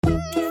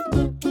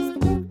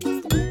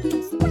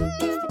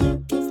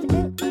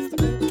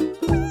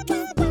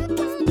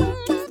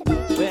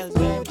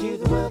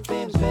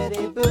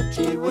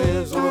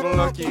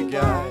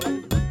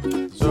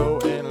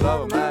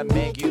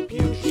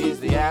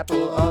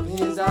of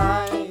his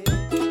eye.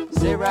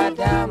 Sit right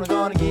down, we're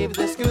gonna give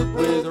you the scoop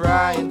with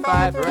Ryan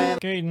Pfeiffer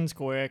and Cadence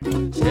quick.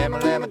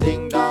 Shama-lama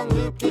ding-dong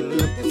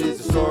loop-de-loop. This is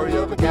the story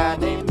of a guy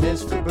named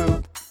Mr.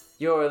 Boop.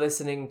 You're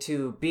listening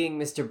to Being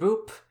Mr.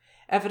 Boop,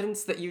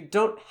 evidence that you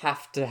don't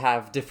have to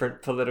have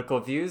different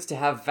political views to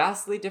have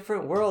vastly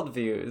different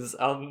worldviews.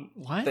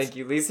 What? Thank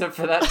you, Lisa,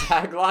 for that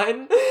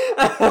tagline.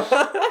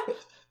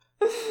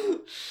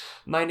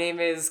 My name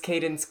is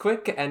Cadence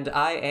Quick, and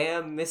I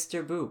am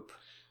Mr. Boop.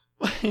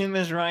 My name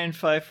is Ryan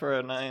Pfeiffer,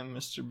 and I am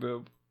Mr.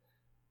 Boob.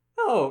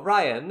 Oh,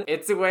 Ryan,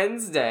 it's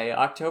Wednesday,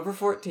 October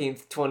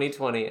 14th,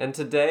 2020, and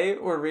today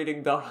we're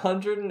reading the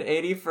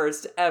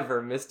 181st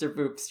ever Mr.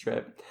 Boop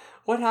strip.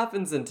 What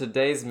happens in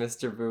today's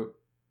Mr. Boop?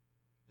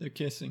 They're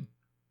kissing.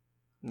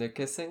 They're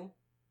kissing?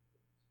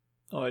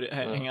 Oh,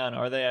 hang on.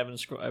 Are they? I haven't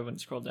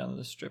scrolled down to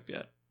the strip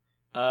yet.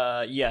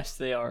 Yes,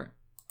 they are.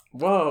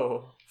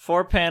 Whoa.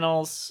 4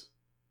 panels.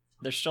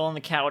 They're still on the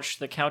couch.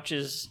 The couch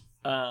is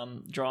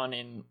drawn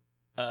in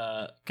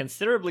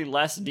considerably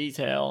less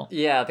detail.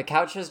 Yeah, the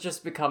couch has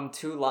just become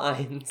 2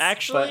 lines.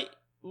 Actually,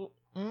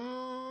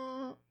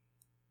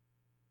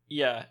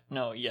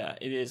 it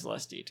is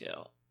less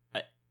detail.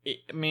 I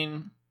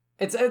mean,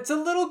 it's a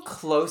little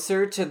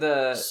closer to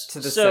the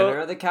center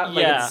of the couch.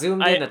 Like, it's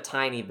zoomed in a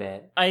tiny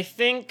bit. I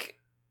think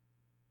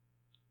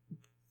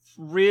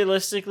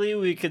realistically,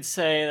 we could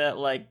say that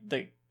like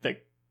the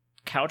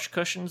couch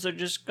cushions are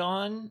just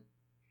gone,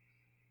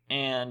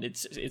 and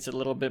it's a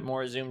little bit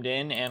more zoomed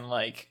in, and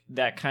like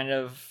that kind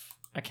of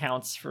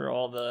accounts for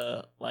all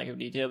the lack of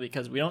detail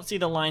because we don't see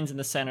the lines in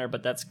the center,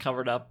 but that's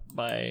covered up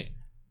by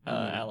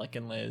Alec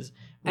and Liz.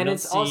 And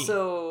it's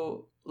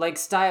also, like,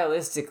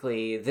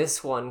 stylistically,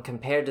 this one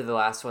compared to the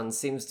last one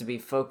seems to be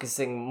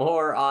focusing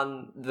more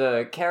on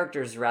the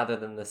characters rather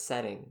than the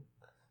setting.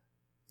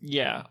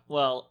 Yeah,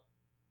 well,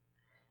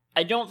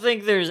 I don't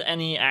think there's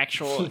any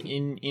actual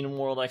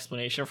in-world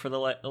explanation for the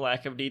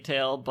lack of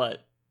detail,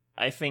 but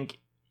I think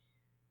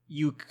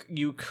you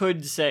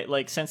could say,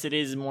 like, since it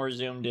is more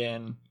zoomed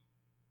in,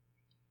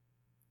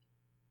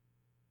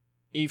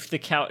 if the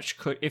couch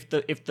if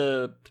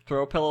the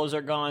throw pillows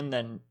are gone,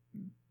 then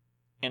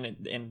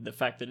and the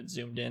fact that it's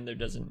zoomed in, there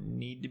doesn't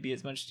need to be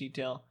as much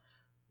detail.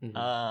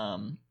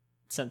 Mm-hmm.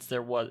 Since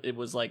there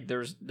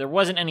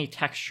wasn't any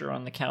texture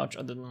on the couch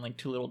other than like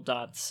 2 little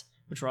dots,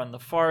 which were on the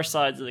far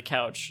sides of the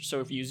couch.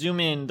 So if you zoom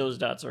in, those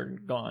dots are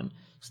gone.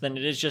 So then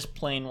it is just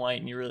plain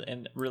white,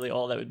 and really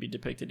all that would be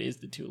depicted is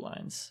the 2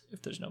 lines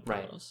if there's no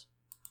pillows.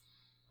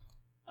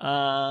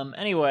 Right.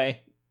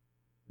 Anyway,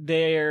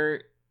 they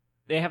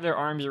have their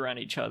arms around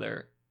each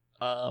other.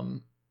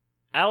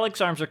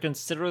 Alec's arms are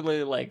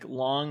considerably like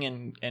long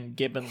and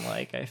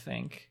Gibbon-like, I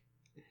think.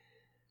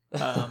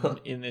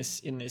 In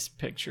this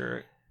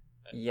picture.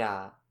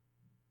 Yeah.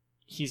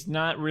 He's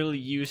not really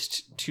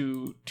used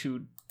to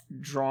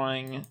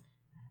drawing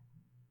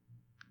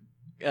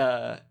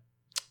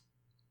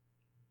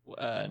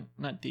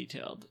not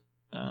detailed,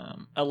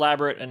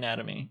 elaborate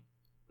anatomy.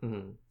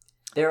 Mm-hmm.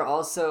 They're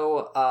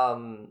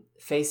also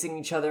facing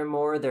each other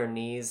more. Their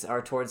knees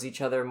are towards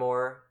each other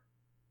more.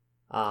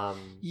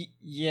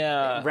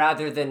 Yeah.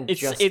 Rather than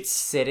it's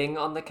sitting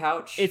on the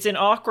couch. It's an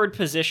awkward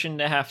position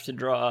to have to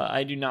draw.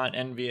 I do not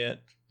envy it.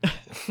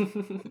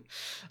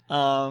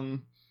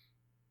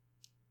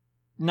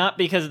 Not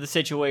because of the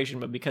situation,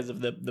 but because of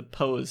the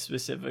pose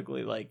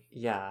specifically. Like,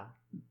 yeah,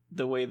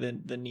 the way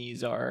the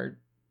knees are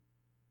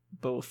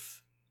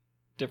both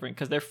different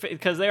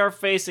because they are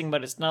facing,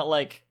 but it's not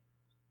like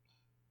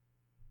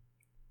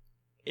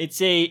it's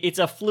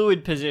a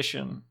fluid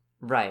position.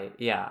 Right.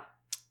 Yeah.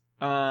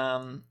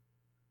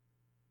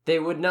 They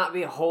would not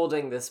be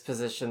holding this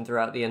position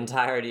throughout the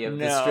entirety of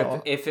the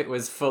strip if it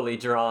was fully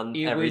drawn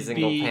every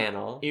single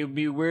panel. It would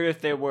be weird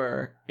if they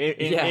were.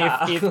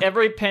 If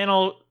every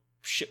panel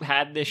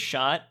had this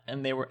shot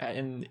and they were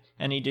and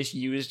he just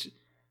used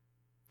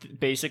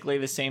basically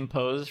the same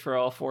pose for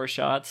all 4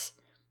 shots,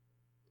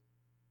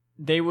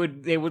 they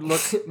would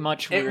look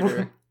much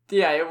weirder.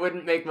 It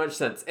wouldn't make much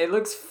sense. It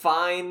looks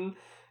fine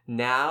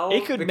now.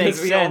 It could make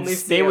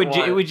sense. It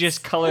would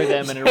just color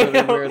them in a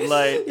really weird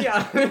light.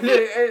 Yeah,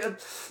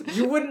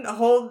 you wouldn't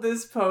hold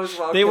this pose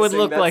while they kissing. Would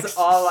look That's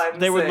all I'm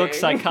saying. Would look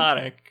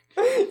psychotic.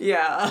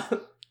 Yeah.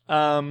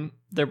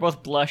 They're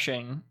both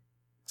blushing,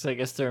 so I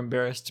guess they're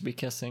embarrassed to be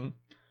kissing.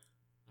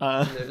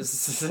 There's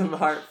some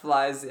heart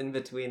flies in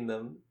between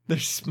them.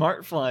 There's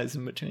smart flies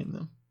in between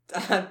them.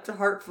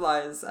 Heart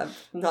flies,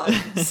 not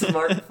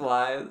smart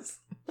flies.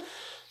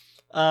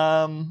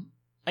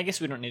 I guess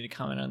we don't need to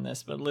comment on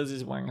this, but Liz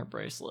is wearing her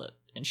bracelet,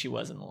 and she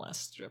was in the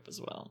last strip as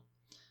well.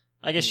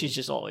 I guess she's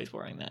just always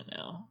wearing that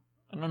now.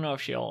 I don't know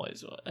if she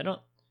always was. I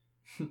don't...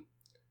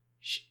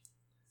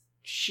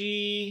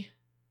 she...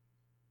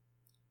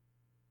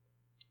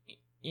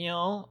 You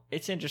know,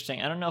 it's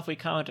interesting. I don't know if we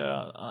commented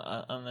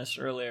on this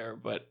earlier,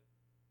 but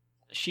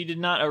she did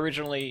not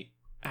originally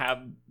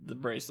have the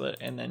bracelet,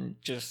 and then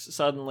just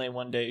suddenly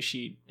one day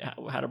she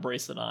had a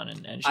bracelet on,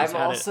 and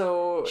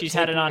she's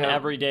had it on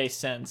every day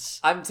since.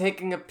 I'm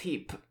taking a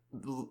peep.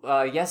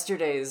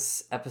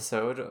 Yesterday's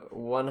episode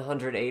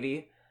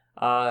 180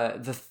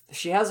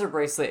 She has her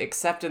bracelet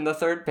except in the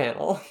third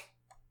panel.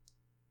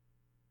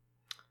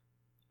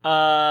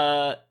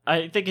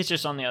 I think it's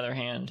just on the other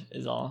hand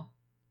is all.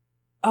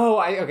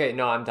 Oh, okay,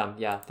 no, I'm dumb.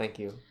 Yeah, thank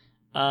you.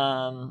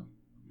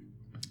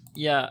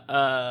 Yeah,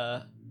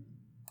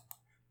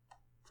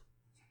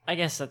 I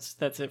guess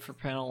that's it for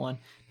panel 1.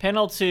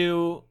 Panel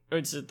 2,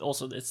 it's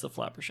the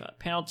flapper shot.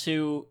 Panel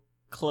 2,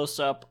 close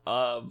up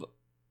of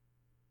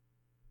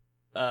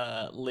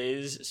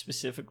Liz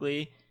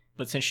specifically,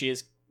 but since she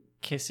is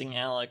kissing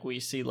Alec, we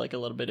see like a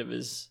little bit of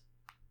his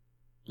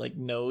like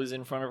nose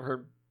in front of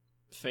her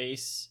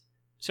face.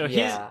 So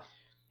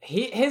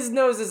his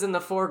nose is in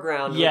the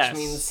foreground, yes. Which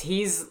means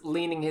he's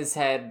leaning his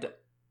head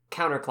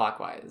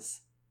counterclockwise.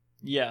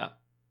 Yeah.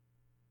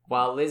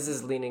 While Liz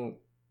is leaning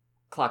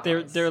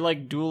clockwise. They're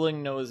like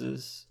dueling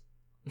noses.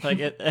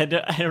 Like I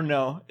don't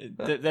know.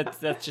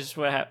 That's just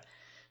what happened.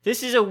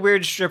 This is a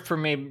weird strip for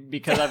me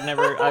because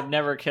I've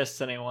never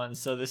kissed anyone.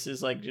 So this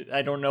is like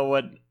I don't know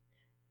what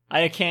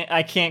I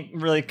can't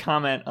really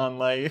comment on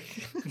like.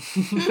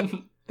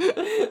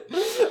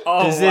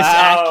 Oh, is this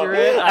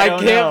accurate? I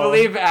can't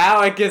believe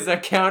Alec is a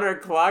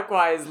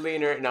counterclockwise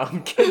leaner. No,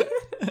 I'm kidding.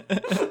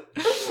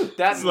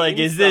 That's like,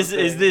 is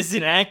this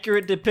an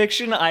accurate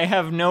depiction? I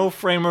have no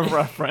frame of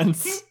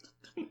reference.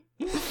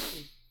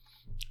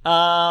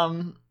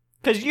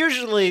 Because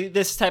usually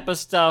this type of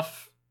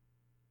stuff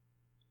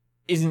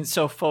isn't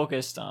so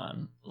focused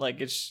on. Like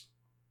there's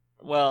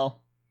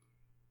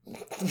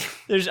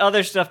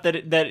other stuff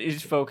that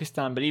is focused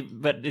on, but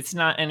it's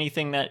not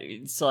anything that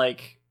it's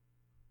like.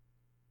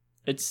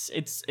 It's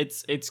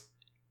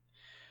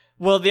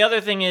well, the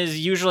other thing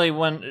is usually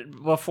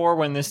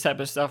when this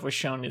type of stuff was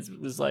shown, it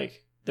was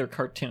like they're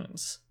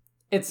cartoons.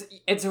 It's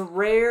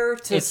rare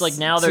to. It's like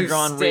now they're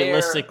drawn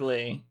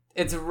realistically.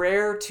 It's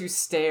rare to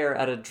stare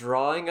at a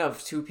drawing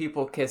of two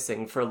people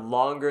kissing for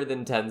longer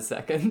than 10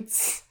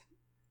 seconds.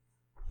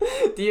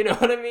 Do you know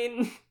what I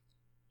mean?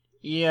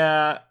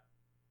 Yeah.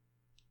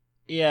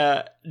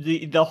 Yeah,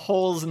 the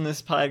holes in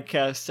this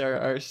podcast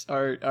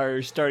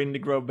are starting to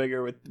grow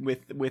bigger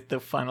with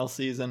the final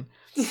season.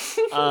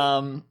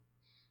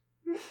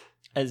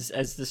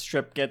 As the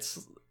strip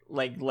gets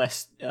like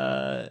less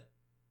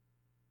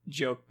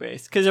joke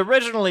based, because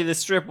originally the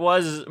strip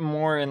was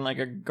more in like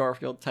a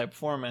Garfield type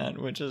format,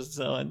 which is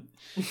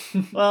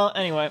well,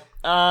 anyway,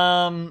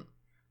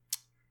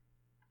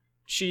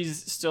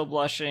 she's still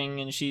blushing,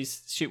 and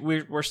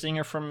we're seeing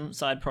her from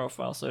side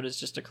profile, so it is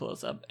just a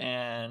close up,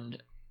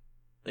 and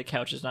the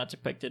couch is not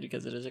depicted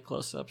because it is a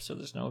close up, so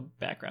there's no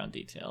background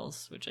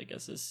details, which I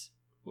guess is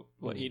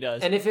what he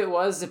does. And if it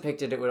was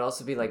depicted, it would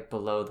also be like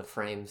below the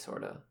frame,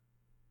 sort of.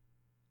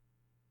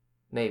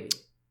 Maybe.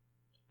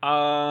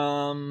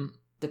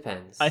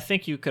 Depends. I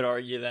think you could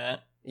argue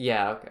that.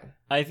 Yeah, okay.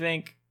 I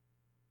think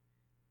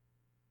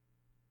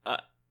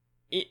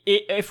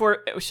if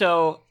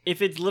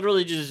it's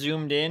literally just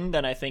zoomed in,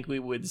 then I think we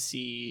would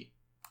see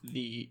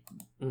the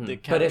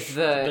couch. But if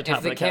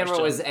the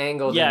camera was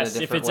angled in a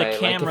different way,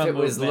 like if it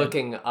was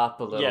looking up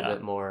a little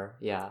bit more,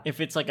 yeah.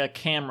 If it's like a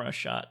camera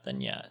shot,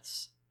 then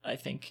yes, I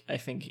think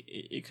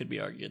it could be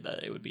argued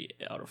that it would be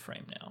out of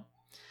frame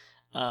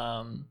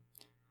now.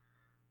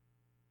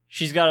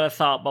 She's got a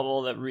thought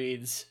bubble that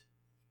reads,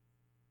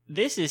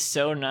 "This is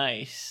so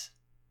nice,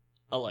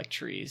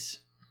 Electries."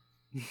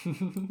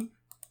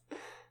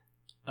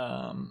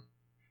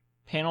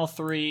 Panel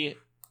 3.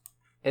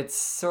 It's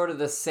sort of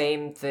the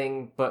same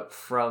thing, but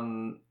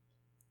from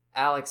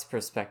Alec's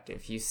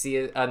perspective. You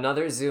see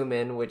another zoom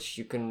in, which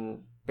you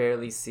can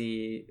barely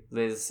see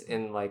Liz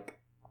in like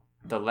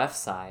the left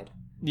side.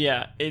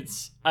 Yeah,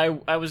 it's I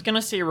was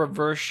gonna say a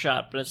reverse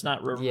shot, but it's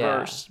not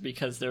reversed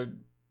because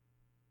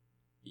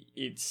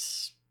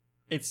it's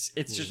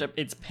just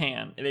it's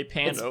pan. They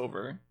panned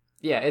over.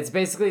 Yeah, it's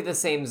basically the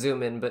same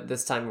zoom in, but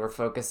this time we're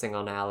focusing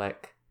on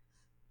Alec.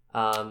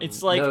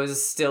 It's like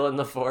nose still in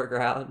the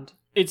foreground.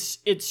 It's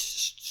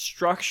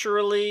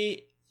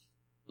structurally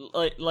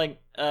like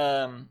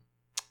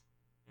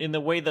in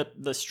the way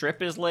that the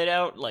strip is laid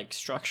out, like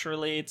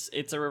structurally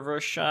it's a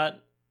reverse shot,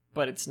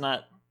 but it's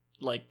not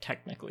like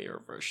technically a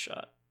reverse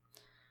shot.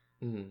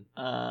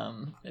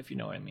 If you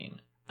know what I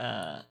mean.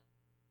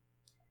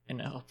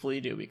 And hopefully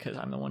you do, because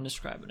I'm the one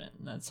describing it,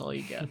 and that's all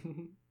you get.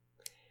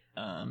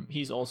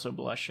 He's also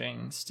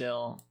blushing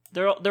still.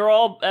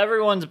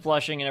 Everyone's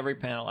blushing in every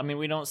panel. I mean,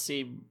 we don't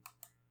see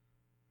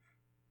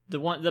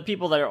the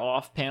people that are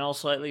off panel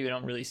slightly. We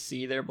don't really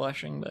see their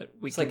blushing, but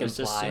we can just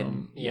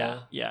assume.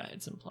 Yeah,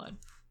 it's implied.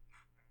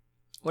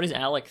 What is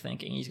Alec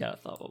thinking? He's got a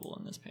thought bubble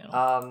in this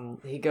panel.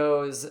 He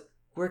goes,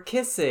 "We're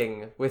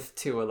kissing," with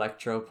 2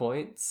 electro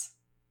points.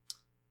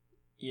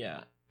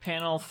 Yeah,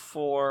 panel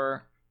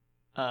 4.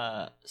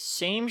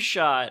 Same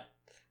shot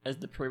as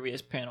the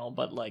previous panel,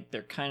 but like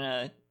they're kind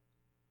of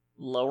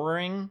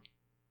lowering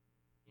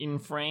in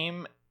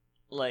frame.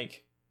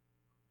 Like,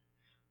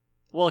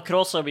 well, it could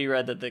also be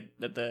read that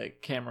the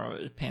camera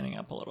is panning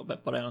up a little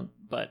bit, but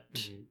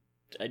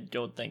I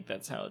don't think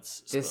that's how it's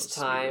this supposed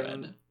time. To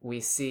be read. We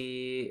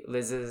see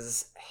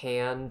Liz's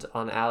hand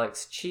on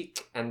Alec's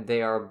cheek, and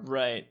they are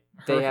right.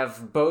 They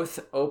have both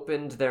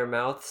opened their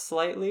mouth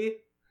slightly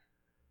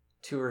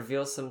to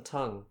reveal some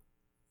tongue.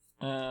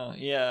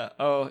 Yeah.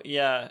 Oh,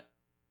 yeah.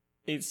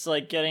 It's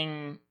like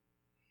getting...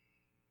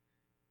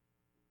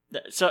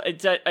 So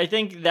it's I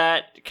think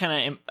that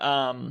kind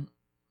of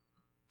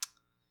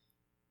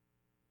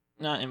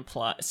not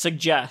imply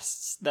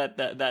suggests that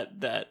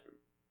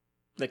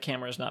the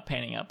camera is not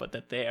panning up, but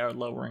that they are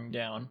lowering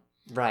down.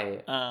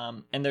 Right.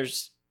 And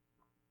there's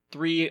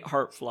 3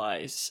 heart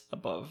flies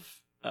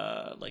above,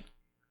 like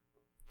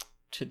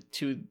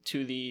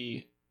to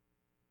the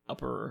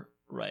upper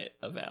right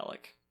of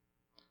Alec.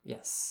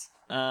 Yes.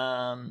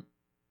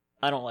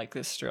 I don't like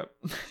this strip.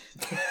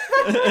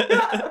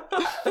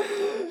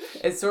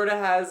 It sort of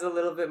has a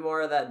little bit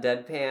more of that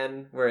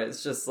deadpan where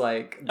it's just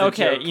like...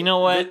 Okay, joke. you know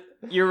what?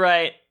 You're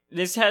right.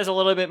 This has a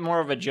little bit more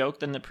of a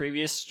joke than the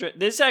previous strip.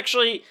 This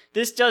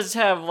does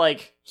have,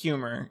 like,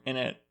 humor in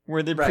it,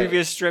 where the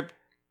previous strip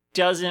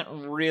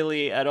doesn't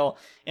really at all.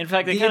 In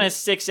fact, it kind of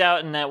sticks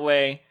out in that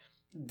way.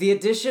 The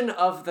addition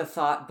of the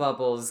thought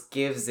bubbles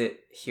gives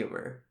it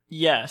humor.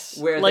 Yes,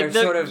 where like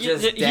they're sort of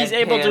just he's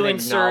able to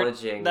insert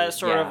acknowledging that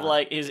sort of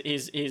like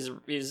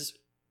his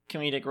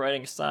comedic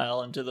writing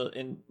style into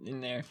in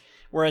there.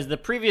 Whereas the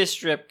previous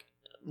strip,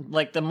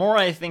 like the more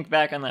I think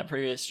back on that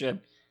previous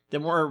strip, the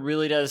more it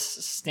really does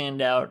stand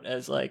out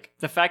as like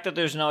the fact that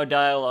there's no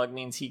dialogue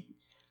means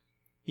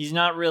he's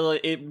not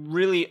really. It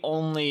really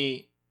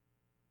only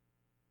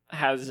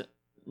has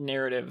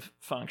narrative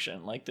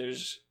function. Like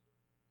there's.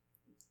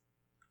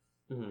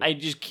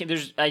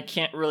 Mm-hmm. I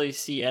can't really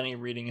see any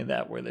reading of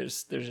that where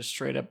there's a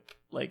straight up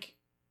like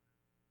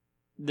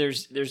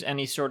there's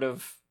any sort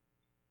of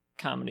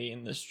comedy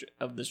in the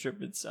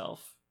strip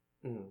itself.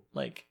 Mm-hmm.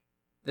 Like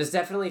this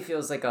definitely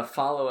feels like a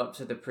follow up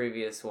to the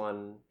previous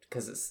one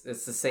because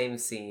it's the same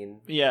scene.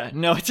 Yeah,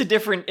 no, it's a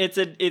different it's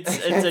a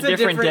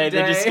different day.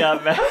 They just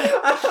got back.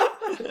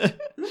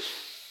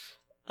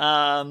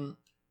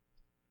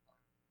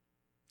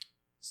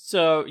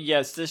 So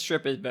yes, this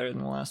strip is better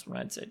than the last one,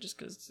 I'd say, just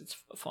because it's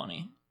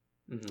funny.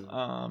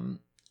 Mm-hmm.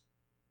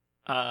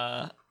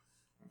 I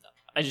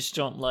just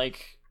don't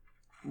like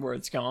where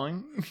it's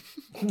going.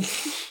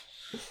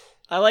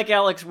 I like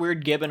Alec's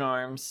weird gibbon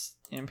arms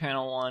in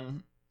panel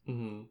 1.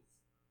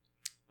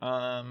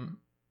 Mm-hmm.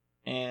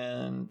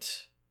 And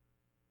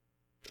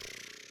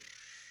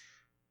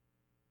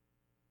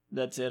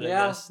that's it.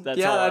 Yeah. I guess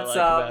that's all I like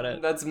about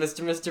it. That's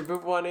Mr.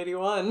 Boop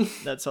 181.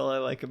 That's all I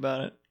like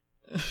about it.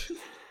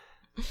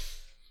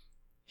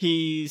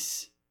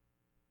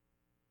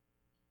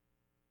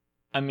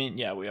 I mean,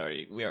 yeah, we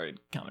already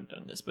commented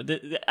on this, but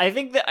I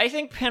think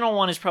panel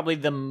 1 is probably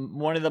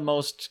one of the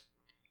most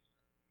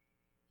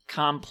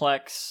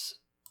complex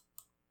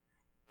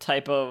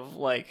type of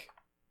like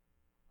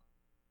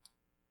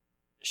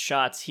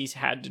shots he's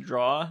had to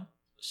draw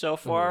so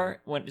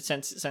far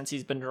since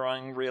he's been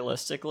drawing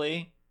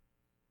realistically.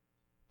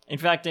 In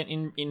fact,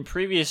 in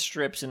previous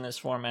strips in this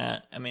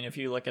format, I mean, if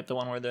you look at the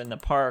one where they're in the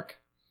park,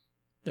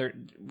 they're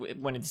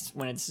when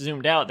it's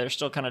zoomed out, they're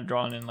still kind of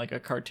drawn in like a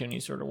cartoony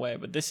sort of way.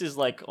 But this is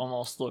like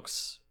almost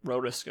looks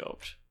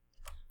rotoscoped,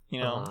 you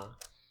know.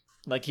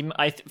 Like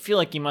I feel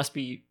like he must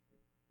be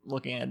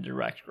looking at a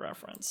direct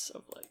reference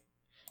of like.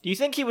 Do you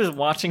think he was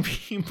watching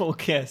people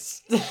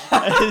kiss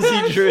as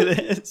he drew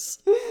this?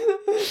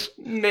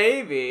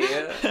 Maybe.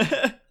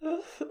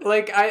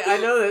 Like I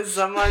know that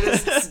some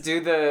artists do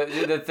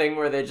the thing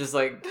where they just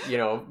like, you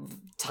know,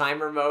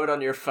 timer mode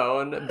on your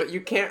phone, but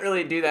you can't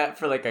really do that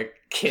for like a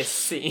kiss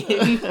scene.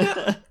 You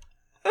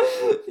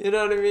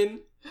know what I mean?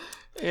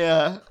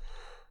 Yeah.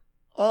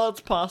 Well, it's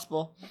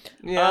possible.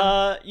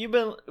 Yeah.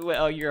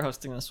 You're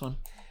hosting this one.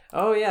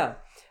 Oh yeah.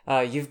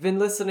 You've been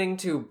listening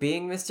to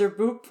Being Mr.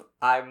 Boop.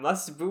 I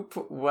must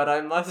boop what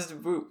I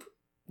must boop.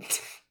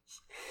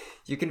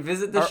 You can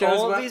visit the show's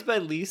all of these by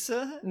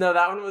Lisa? No,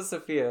 that one was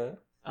Sophia.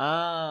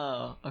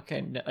 Oh,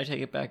 okay. No, I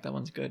take it back. That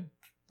one's good.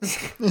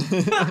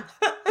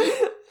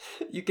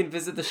 You can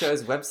visit the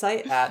show's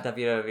website at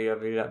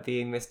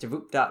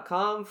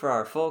www.beingmrboop.com for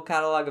our full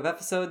catalog of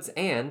episodes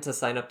and to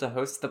sign up to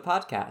host the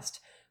podcast.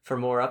 For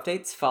more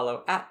updates,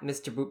 follow at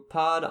Mr. Boop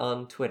Pod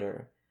on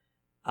Twitter.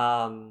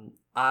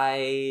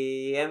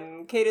 I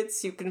am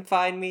Cadence. You can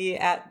find me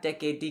at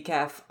Decade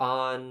Decaf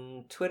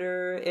on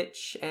Twitter,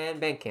 Itch,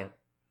 and Bandcamp.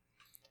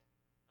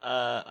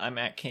 I'm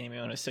at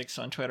KNME106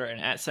 on Twitter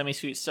and at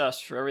Semi-Sweet Sus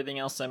for everything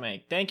else I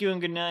make. Thank you and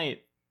good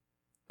night.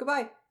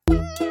 Goodbye.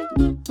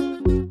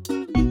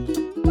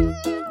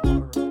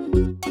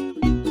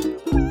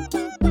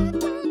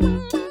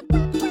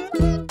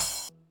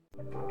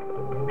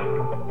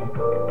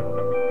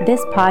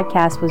 This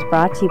podcast was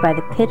brought to you by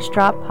the Pitch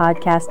Drop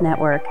Podcast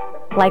Network.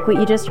 Like what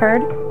you just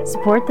heard?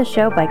 Support the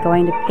show by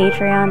going to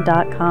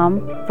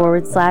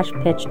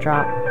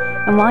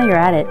patreon.com/pitchdrop. And while you're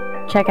at it,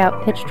 check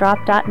out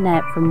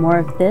pitchdrop.net for more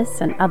of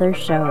this and other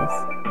shows.